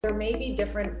there may be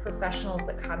different professionals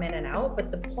that come in and out,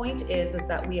 but the point is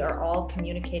that we are all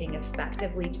communicating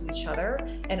effectively to each other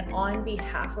and on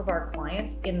behalf of our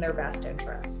clients in their best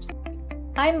interest.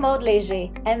 I'm Maud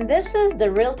Léger, and this is the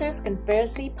Realtors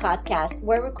Conspiracy Podcast,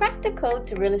 where we crack the code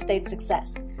to real estate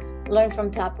success. Learn from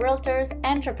top realtors,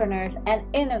 entrepreneurs, and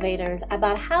innovators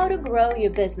about how to grow your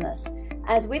business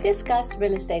as we discuss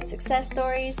real estate success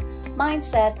stories,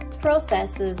 mindset,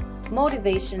 processes,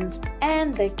 motivations,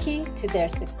 and the key to their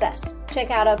success. Check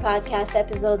out our podcast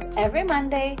episodes every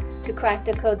Monday to crack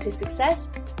the code to success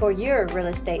for your real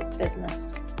estate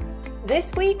business.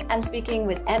 This week, I'm speaking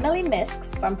with Emily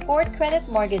Misks from Port Credit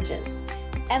Mortgages.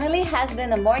 Emily has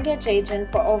been a mortgage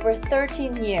agent for over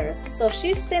 13 years, so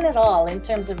she's seen it all in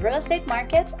terms of real estate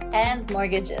market and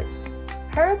mortgages.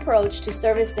 Her approach to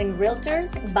servicing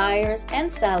realtors, buyers, and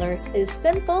sellers is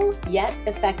simple yet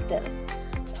effective.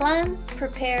 Plan,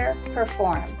 prepare,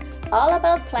 perform. All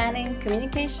about planning,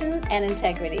 communication, and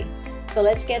integrity. So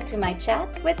let's get to my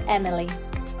chat with Emily.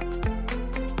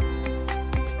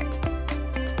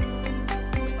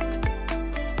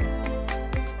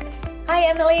 Hi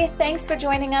Emily, thanks for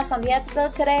joining us on the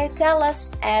episode today. Tell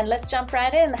us, and let's jump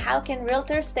right in, how can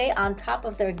realtors stay on top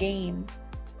of their game?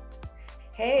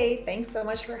 Hey, thanks so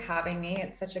much for having me.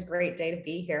 It's such a great day to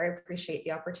be here. I appreciate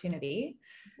the opportunity.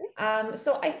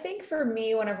 So I think for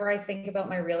me, whenever I think about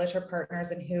my realtor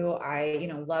partners and who I,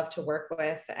 love to work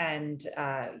with and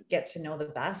get to know the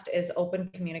best, is open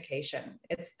communication.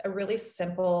 It's a really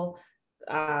simple,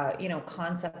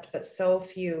 concept, but so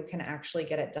few can actually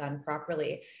get it done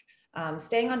properly.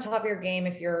 Staying on top of your game,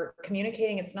 if you're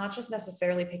communicating, it's not just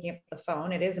necessarily picking up the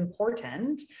phone. It is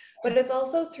important, but it's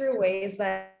also through ways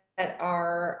that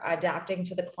are adapting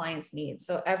to the client's needs.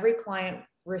 So every client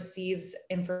receives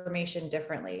information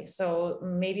differently. So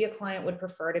maybe a client would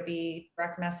prefer to be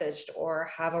direct messaged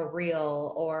or have a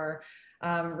reel or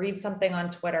read something on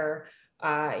Twitter.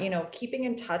 Keeping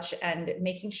in touch and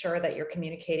making sure that you're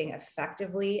communicating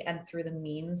effectively and through the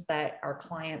means that our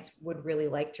clients would really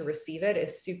like to receive it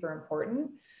is super important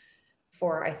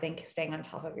for, I think, staying on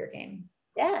top of your game.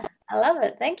 Yeah, I love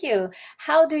it. Thank you.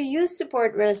 How do you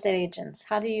support real estate agents?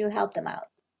 How do you help them out?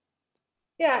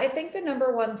 Yeah, I think the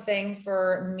number one thing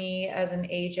for me as an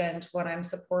agent when I'm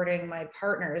supporting my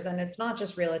partners, and it's not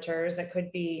just realtors, it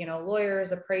could be,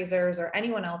 lawyers, appraisers, or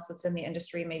anyone else that's in the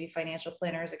industry, maybe financial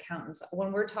planners, accountants.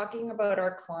 When we're talking about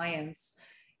our clients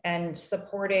and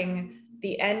supporting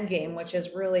the end game, which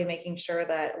is really making sure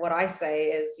that what I say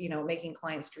is, making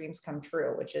clients' dreams come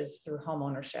true, which is through home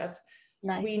ownership.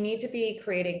 Nice. We need to be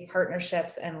creating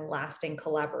partnerships and lasting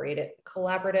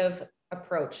collaborative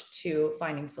approach to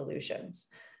finding solutions.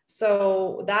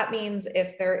 So that means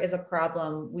if there is a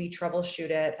problem, we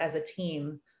troubleshoot it as a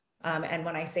team. And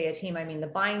when I say a team, I mean the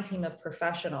buying team of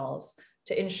professionals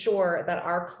to ensure that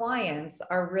our clients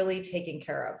are really taken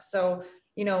care of. So,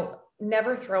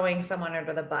 never throwing someone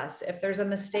under the bus. If there's a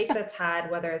mistake that's had,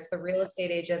 whether it's the real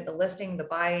estate agent, the listing, the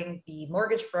buying, the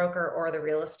mortgage broker, or the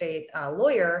real estate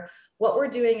lawyer, what we're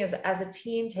doing is as a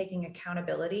team taking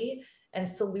accountability and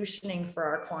solutioning for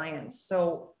our clients.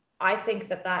 So I think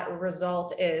that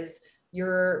result is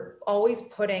you're always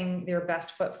putting your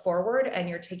best foot forward and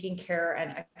you're taking care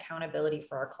and accountability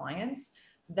for our clients.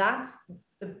 That's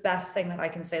the best thing that I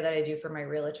can say that I do for my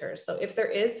realtors. So if there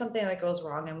is something that goes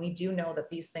wrong, and we do know that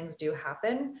these things do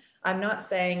happen, I'm not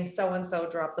saying so-and-so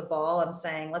dropped the ball. I'm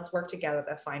saying, let's work together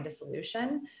to find a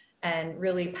solution, and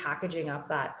really packaging up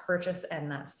that purchase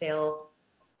and that sale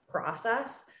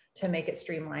process to make it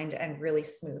streamlined and really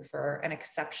smooth for an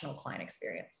exceptional client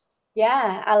experience.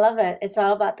 Yeah, I love it. It's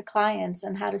all about the clients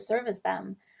and how to service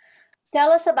them.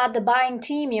 Tell us about the buying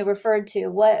team you referred to.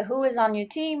 Who is on your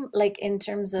team, like in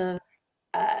terms of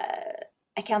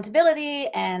accountability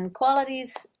and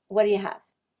qualities? What do you have?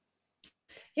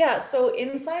 Yeah, so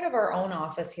inside of our own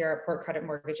office here at Port Credit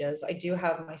Mortgages, I do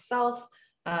have myself.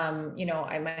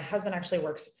 My husband actually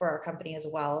works for our company as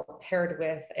well, paired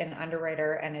with an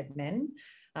underwriter and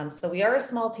admin. So we are a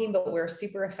small team, but we're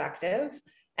super effective.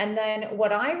 And then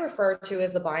what I refer to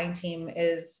as the buying team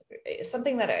is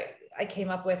something that I came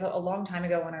up with a long time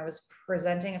ago when I was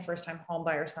presenting a first-time home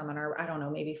buyer seminar, I don't know,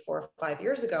 maybe 4 or 5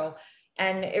 years ago.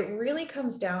 And it really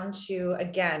comes down to,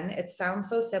 again, it sounds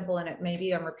so simple and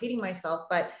maybe I'm repeating myself,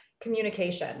 but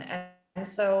communication. And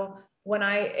so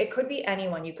it could be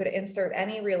anyone, you could insert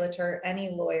any realtor, any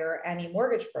lawyer, any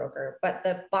mortgage broker, but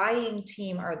the buying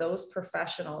team are those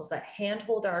professionals that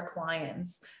handhold our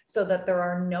clients so that there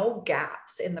are no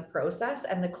gaps in the process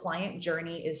and the client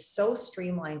journey is so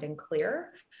streamlined and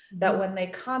clear that when they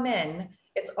come in,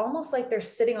 it's almost like they're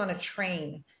sitting on a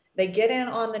train. They get in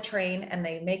on the train and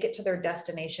they make it to their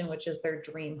destination, which is their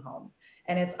dream home.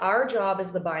 And it's our job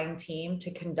as the buying team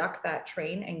to conduct that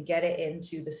train and get it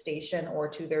into the station or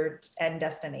to their end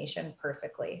destination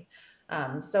perfectly.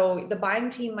 So the buying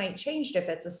team might change if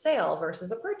it's a sale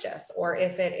versus a purchase, or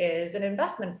if it is an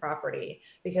investment property,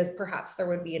 because perhaps there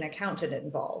would be an accountant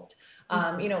involved.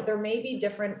 There may be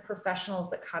different professionals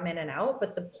that come in and out,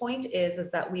 but the point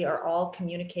is that we are all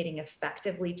communicating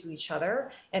effectively to each other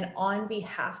and on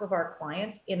behalf of our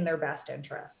clients in their best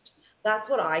interest.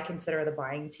 That's what I consider the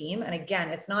buying team. And again,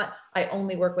 it's not, I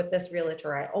only work with this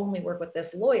realtor, I only work with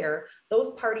this lawyer.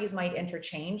 Those parties might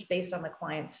interchange based on the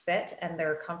client's fit and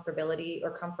their comfortability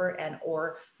or comfort and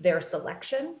or their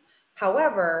selection.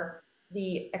 However,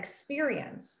 the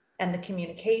experience and the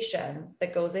communication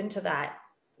that goes into that,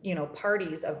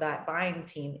 parties of that buying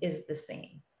team is the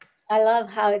same. I love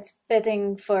how it's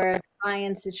fitting for the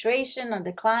client situation or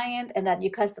the client, and that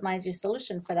you customize your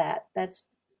solution for that. That's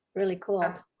really cool.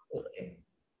 Absolutely.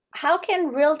 How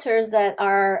can realtors that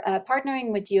are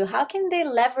partnering with you, how can they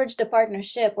leverage the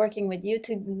partnership working with you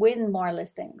to win more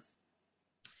listings?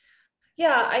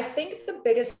 Yeah, I think the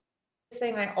biggest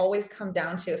thing I always come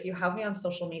down to, if you have me on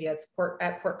social media, it's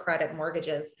at Port Credit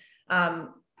Mortgages.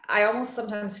 I almost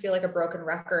sometimes feel like a broken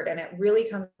record, and it really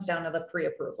comes down to the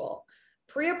pre-approval.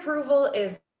 Pre-approval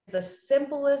is the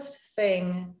simplest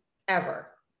thing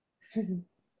ever.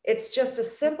 It's just a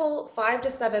simple 5 to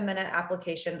 7 minute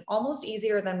application, almost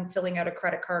easier than filling out a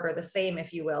credit card, or the same,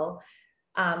 if you will,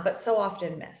 but so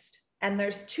often missed. And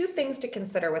there's two things to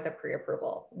consider with a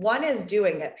pre-approval. One is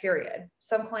doing it, period.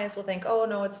 Some clients will think, oh,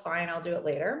 no, it's fine, I'll do it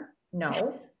later.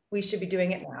 No, we should be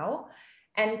doing it now.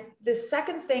 And the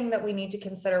second thing that we need to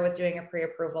consider with doing a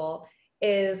pre-approval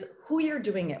is who you're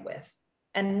doing it with.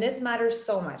 And this matters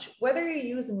so much. Whether you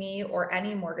use me or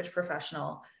any mortgage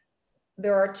professional,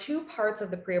 there are two parts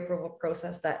of the pre-approval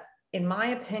process that, in my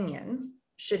opinion,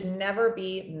 should never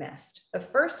be missed. The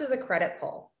first is a credit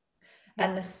pull,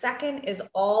 and the second is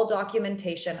all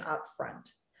documentation up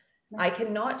front. I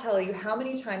cannot tell you how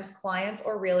many times clients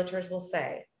or realtors will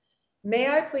say, may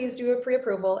I please do a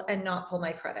pre-approval and not pull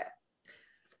my credit?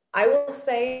 I will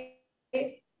say,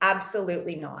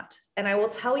 absolutely not. And I will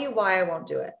tell you why I won't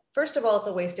do it. First of all, it's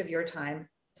a waste of your time.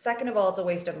 Second of all, it's a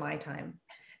waste of my time.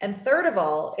 And third of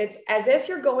all, it's as if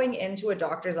you're going into a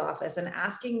doctor's office and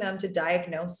asking them to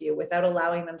diagnose you without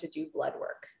allowing them to do blood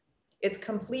work. It's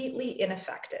completely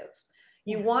ineffective.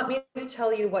 You want me to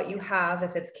tell you what you have,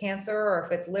 if it's cancer or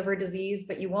if it's liver disease,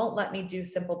 but you won't let me do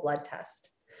simple blood test.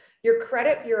 Your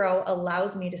credit bureau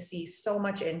allows me to see so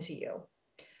much into you.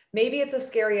 Maybe it's a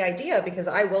scary idea because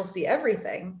I will see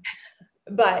everything,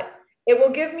 but it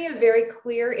will give me a very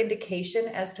clear indication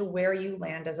as to where you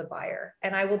land as a buyer.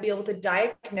 And I will be able to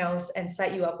diagnose and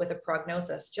set you up with a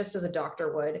prognosis, just as a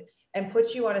doctor would, and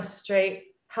put you on a straight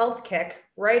health kick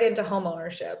right into home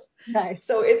ownership. Nice.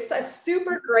 So it's a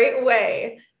super great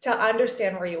way to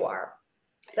understand where you are.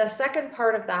 The second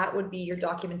part of that would be your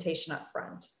documentation up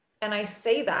front. And I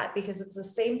say that because it's the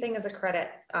same thing as a credit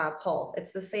pull.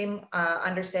 It's the same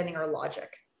understanding or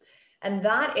logic. And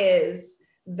that is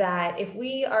that if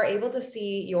we are able to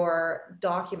see your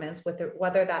documents, with it,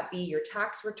 whether that be your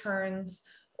tax returns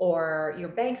or your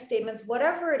bank statements,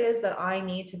 whatever it is that I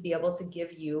need to be able to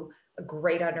give you a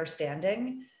great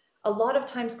understanding, a lot of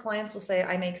times clients will say,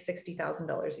 I make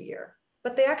 $60,000 a year,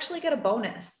 but they actually get a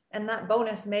bonus, and that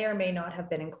bonus may or may not have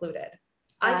been included.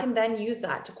 I can then use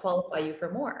that to qualify you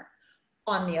for more.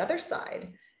 On the other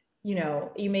side,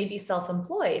 you may be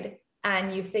self-employed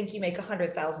and you think you make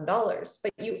 $100,000,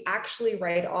 but you actually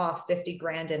write off 50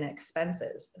 grand in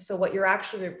expenses. So what you're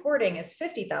actually reporting is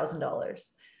 $50,000.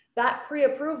 That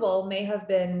pre-approval may have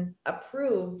been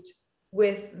approved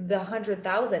with the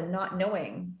 100,000, not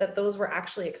knowing that those were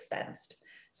actually expensed.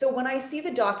 So when I see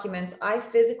the documents, I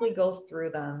physically go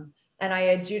through them and I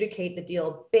adjudicate the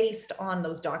deal based on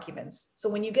those documents. So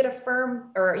when you get a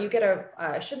firm, or you get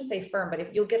I shouldn't say firm, but if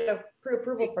you'll get a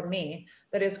pre-approval from me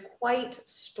that is quite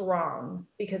strong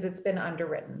because it's been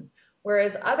underwritten.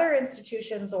 Whereas other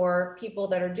institutions or people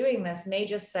that are doing this may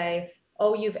just say,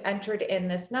 oh, you've entered in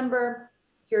this number,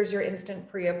 here's your instant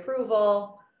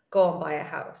pre-approval, go and buy a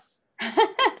house.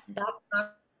 That's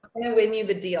not going to win you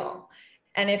the deal.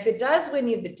 And if it does win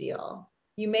you the deal,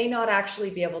 you may not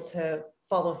actually be able to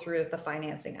follow through with the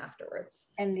financing afterwards.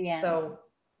 In the end. So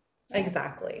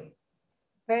exactly.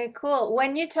 Very cool.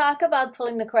 When you talk about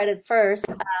pulling the credit first,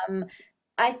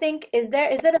 I think, is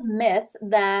it a myth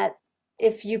that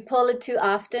if you pull it too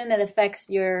often, it affects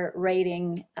your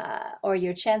rating or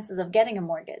your chances of getting a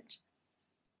mortgage?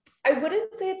 I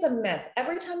wouldn't say it's a myth.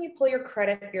 Every time you pull your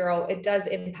credit bureau, it does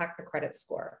impact the credit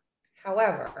score.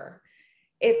 However,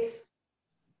 it's,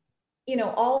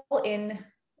 all in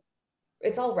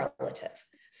it's all relative.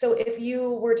 So if you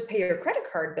were to pay your credit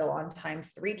card bill on time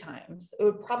 3 times, it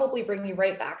would probably bring you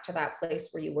right back to that place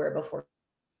where you were before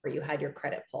you had your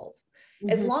credit pulled.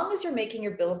 As long as you're making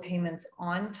your bill payments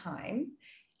on time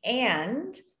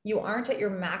and you aren't at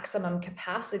your maximum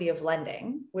capacity of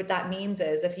lending, what that means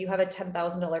is if you have a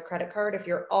 $10,000 credit card, if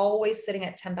you're always sitting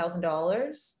at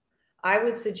 $10,000, I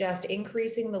would suggest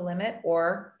increasing the limit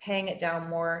or paying it down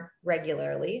more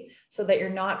regularly so that you're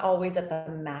not always at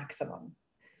the maximum.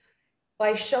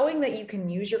 By showing that you can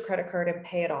use your credit card and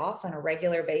pay it off on a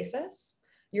regular basis,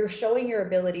 you're showing your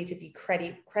ability to be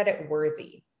credit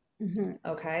worthy.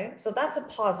 Okay, so that's a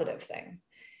positive thing.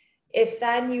 If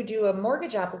then you do a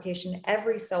mortgage application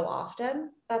every so often,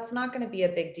 that's not going to be a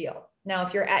big deal. Now,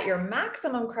 if you're at your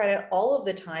maximum credit all of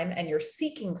the time and you're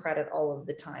seeking credit all of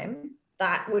the time,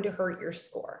 that would hurt your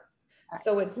score.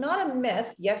 So it's not a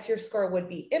myth. Yes, your score would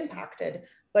be impacted,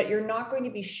 but you're not going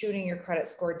to be shooting your credit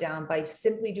score down by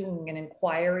simply doing an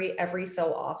inquiry every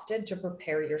so often to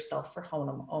prepare yourself for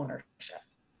home ownership.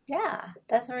 Yeah,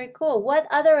 that's very cool. What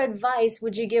other advice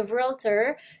would you give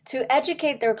realtor to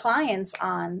educate their clients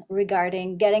on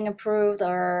regarding getting approved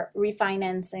or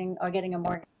refinancing or getting a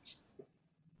mortgage?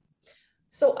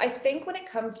 So I think when it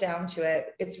comes down to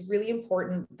it, it's really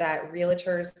important that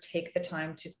realtors take the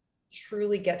time to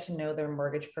truly get to know their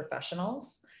mortgage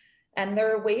professionals. And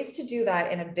there are ways to do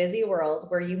that in a busy world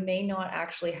where you may not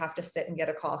actually have to sit and get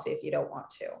a coffee if you don't want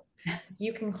to.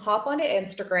 You can hop onto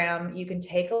Instagram, you can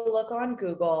take a look on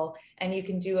Google, and you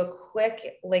can do a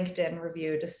quick LinkedIn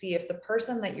review to see if the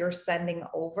person that you're sending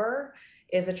over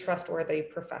is a trustworthy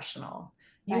professional.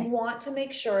 You want to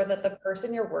make sure that the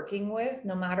person you're working with,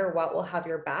 no matter what, will have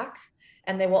your back,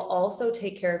 and they will also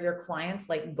take care of your clients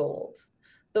like gold.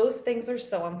 Those things are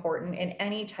so important in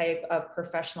any type of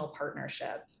professional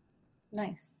partnership.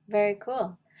 Nice. Very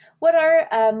cool. What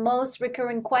are most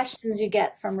recurring questions you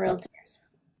get from realtors?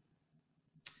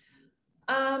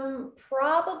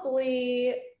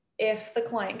 Probably if the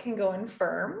client can go in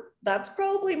firm. That's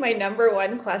probably my number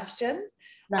one question.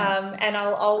 And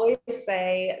I'll always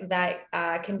say that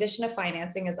condition of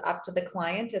financing is up to the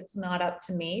client. It's not up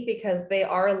to me because they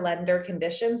are lender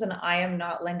conditions and I am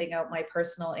not lending out my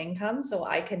personal income. So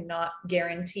I cannot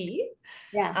guarantee,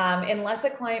 unless a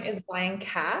client is buying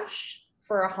cash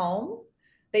for a home,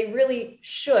 they really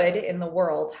should in the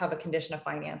world have a condition of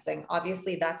financing.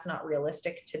 Obviously that's not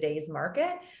realistic today's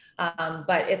market,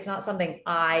 but it's not something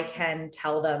I can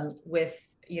tell them with,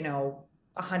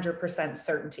 100%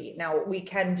 certainty. Now we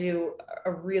can do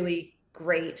a really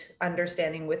great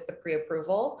understanding with the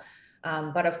pre-approval.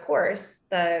 But of course,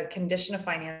 the condition of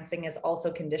financing is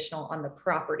also conditional on the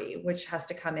property, which has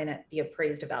to come in at the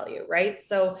appraised value, right?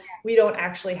 So we don't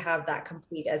actually have that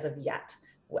complete as of yet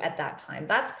at that time.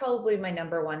 That's probably my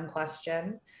number one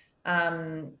question.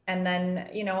 And then,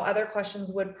 other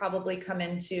questions would probably come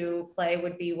into play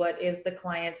would be what is the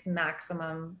client's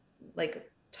maximum,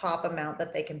 top amount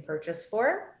that they can purchase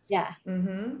for?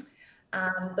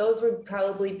 Those would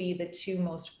probably be the two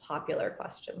most popular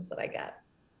questions that I get.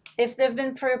 If they've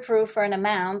been pre-approved for an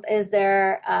amount, is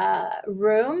there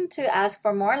room to ask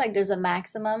for more? Like there's a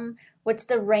maximum? What's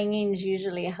the range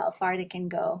usually, how far they can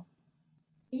go?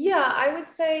 Yeah, I would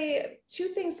say two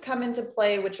things come into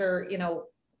play, which are,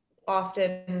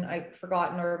 often I've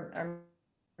forgotten or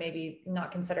maybe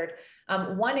not considered.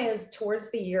 One is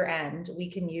towards the year end, we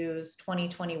can use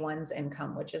 2021's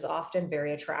income, which is often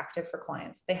very attractive for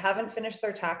clients. They haven't finished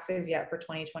their taxes yet for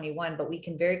 2021, but we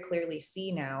can very clearly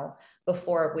see now,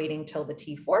 before waiting till the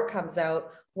T4 comes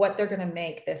out, what they're going to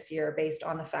make this year based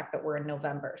on the fact that we're in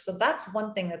November. So that's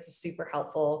one thing that's a super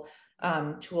helpful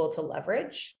tool to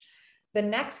leverage. The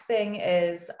next thing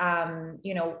is,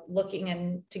 looking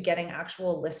into getting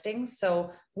actual listings.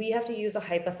 So we have to use a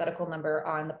hypothetical number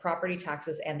on the property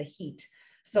taxes and the heat.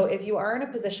 So if you are in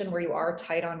a position where you are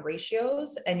tight on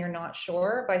ratios and you're not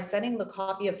sure, by sending the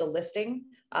copy of the listing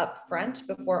up front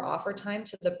before offer time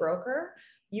to the broker,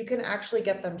 you can actually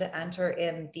get them to enter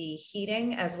in the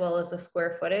heating as well as the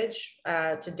square footage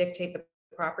to dictate the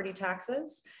property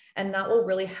taxes. And that will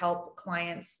really help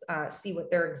clients see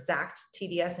what their exact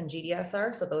TDS and GDS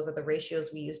are. So those are the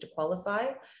ratios we use to qualify.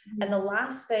 And the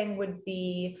last thing would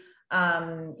be,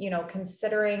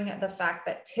 considering the fact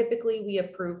that typically we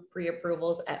approve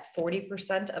pre-approvals at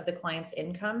 40% of the client's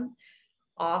income.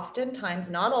 Oftentimes,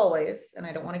 not always, and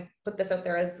I don't want to put this out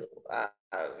there as,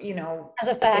 as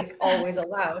a fact, it's always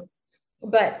allowed.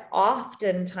 But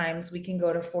oftentimes we can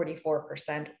go to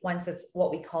 44% once it's what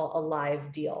we call a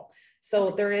live deal. So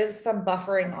there is some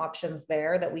buffering options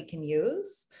there that we can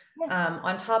use.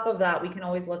 On top of that, we can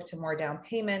always look to more down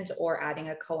payment or adding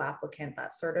a co-applicant,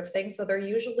 that sort of thing. So there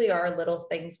usually are little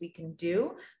things we can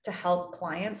do to help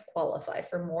clients qualify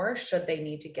for more should they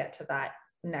need to get to that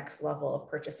next level of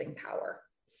purchasing power.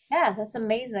 Yeah, that's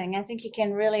amazing. I think you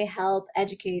can really help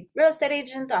educate real estate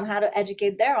agents on how to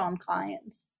educate their own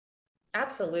clients.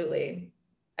 Absolutely.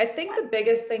 I think the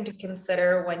biggest thing to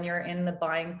consider when you're in the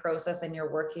buying process and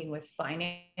you're working with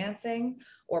financing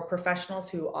or professionals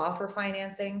who offer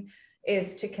financing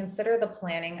is to consider the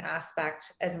planning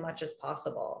aspect as much as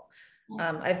possible.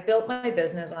 I've built my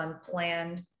business on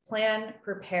plan,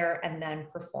 prepare, and then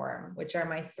perform, which are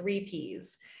my 3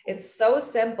 Ps. It's so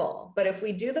simple, but if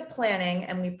we do the planning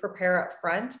and we prepare up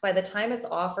front, by the time it's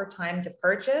offer time to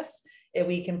purchase,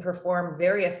 we can perform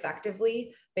very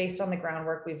effectively based on the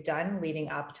groundwork we've done leading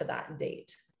up to that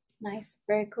date. Nice.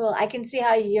 Very cool. I can see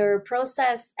how your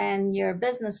process and your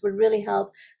business would really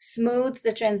help smooth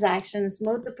the transaction,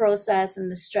 smooth the process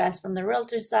and the stress from the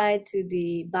realtor side to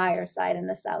the buyer side and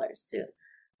the sellers too.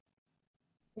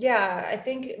 Yeah, I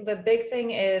think the big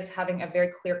thing is having a very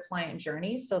clear client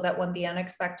journey so that when the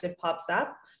unexpected pops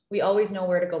up, we always know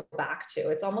where to go back to.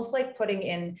 It's almost like putting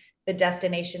in the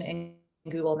destination in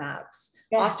Google Maps.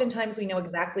 Yeah. Oftentimes we know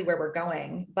exactly where we're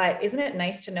going, but isn't it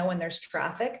nice to know when there's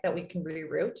traffic that we can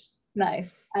reroute?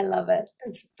 Nice. I love it.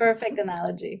 It's a perfect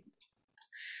analogy.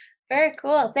 Very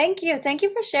cool. Thank you. Thank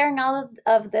you for sharing all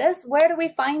of this. Where do we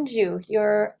find you?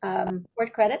 Your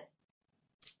Port Credit?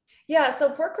 Yeah, so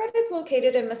Port Credit's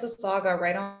located in Mississauga,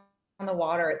 right on the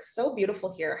water. It's so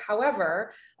beautiful here.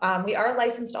 However, we are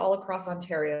licensed all across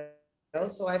Ontario.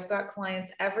 So I've got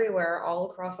clients everywhere, all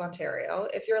across Ontario.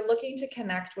 If you're looking to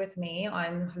connect with me,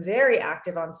 I'm very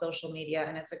active on social media,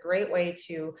 and it's a great way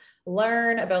to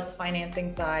learn about the financing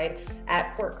side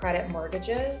at Port Credit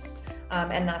Mortgages.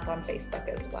 And that's on Facebook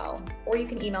as well. Or you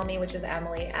can email me, which is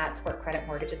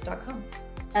Emily@portcreditmortgages.com.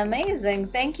 Amazing.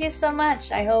 Thank you so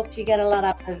much. I hope you get a lot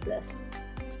out of this.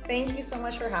 Thank you so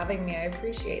much for having me. I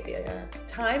appreciate the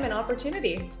time and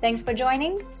opportunity. Thanks for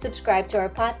joining. Subscribe to our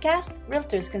podcast,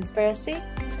 Realtors Conspiracy,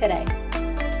 today.